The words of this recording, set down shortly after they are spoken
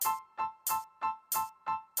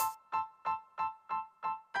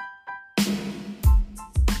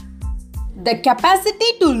The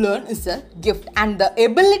capacity to learn is a gift and the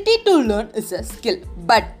ability to learn is a skill.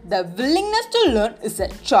 But the willingness to learn is a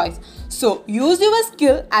choice. So use your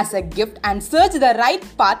skill as a gift and search the right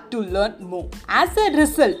path to learn more. As a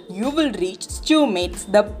result, you will reach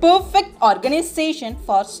StuMates, the perfect organization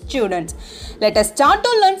for students. Let us start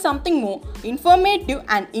to learn something more informative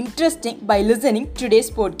and interesting by listening to today's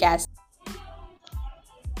podcast.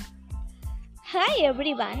 Hi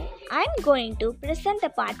everyone, I'm going to present a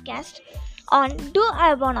podcast on Do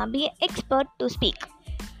I Wanna Be an Expert to Speak?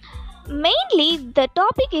 Mainly, the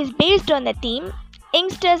topic is based on the theme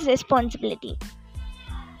Youngsters' Responsibility.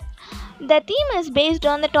 The theme is based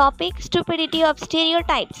on the topic Stupidity of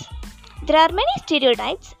Stereotypes. There are many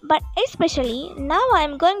stereotypes, but especially now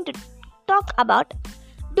I'm going to talk about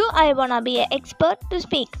Do I Wanna Be an Expert to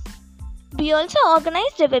Speak? We also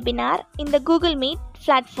organized a webinar in the Google Meet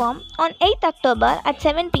platform on 8th October at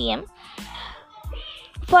 7 pm.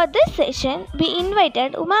 For this session, we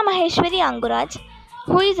invited Uma Maheshwari Anguraj,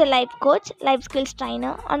 who is a life coach, life skills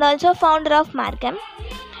trainer, and also founder of Markham.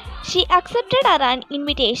 She accepted our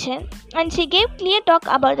invitation and she gave clear talk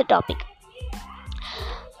about the topic.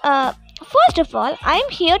 First of all, I am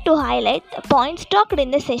here to highlight the points talked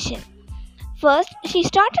in the session. First, she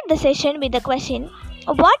started the session with the question,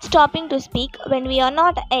 what's stopping to speak when we are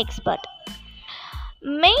not an expert?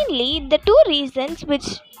 Mainly, the two reasons which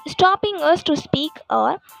stopping us to speak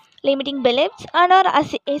are limiting beliefs and our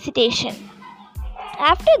hesitation.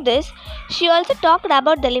 After this, she also talked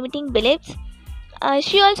about the limiting beliefs.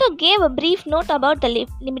 She also gave a brief note about the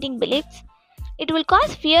limiting beliefs. It will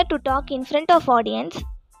cause fear to talk in front of audience.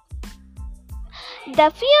 The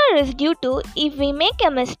fear is due to if we make a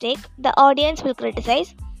mistake, the audience will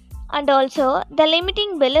criticize, and also the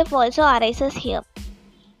limiting belief also arises here.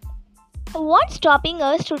 What's stopping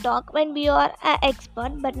us to talk when we are an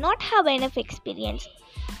expert but not have enough experience?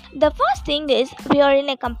 The first thing is we are in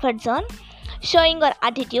a comfort zone, showing our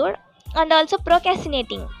attitude and also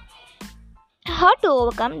procrastinating. How to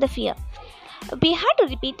overcome the fear? We have to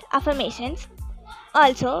repeat affirmations.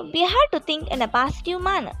 Also, we have to think in a positive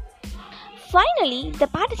manner. Finally, the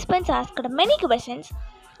participants asked many questions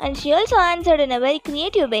and she also answered in a very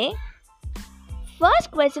creative way.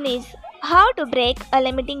 First question is how to break a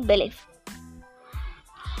limiting belief.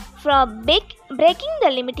 From breaking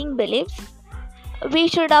the limiting beliefs, we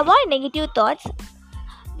should avoid negative thoughts.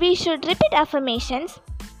 We should repeat affirmations.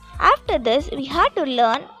 After this, we have to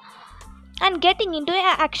learn and getting into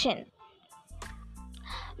action.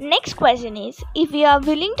 Next question is, if we are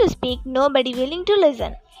willing to speak, nobody willing to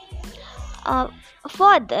listen.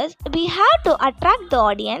 For this, we have to attract the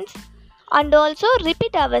audience and also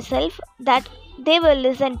repeat ourselves that they will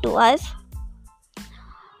listen to us.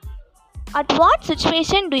 At what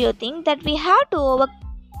situation do you think that we have to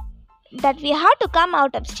come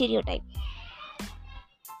out of stereotype?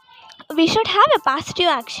 We should have a positive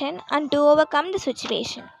action and to overcome the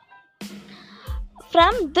situation.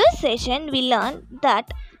 From this session, we learned that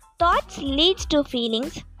thoughts lead to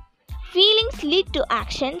feelings, feelings lead to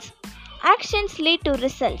actions, actions lead to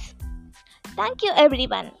results. Thank you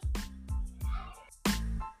everyone.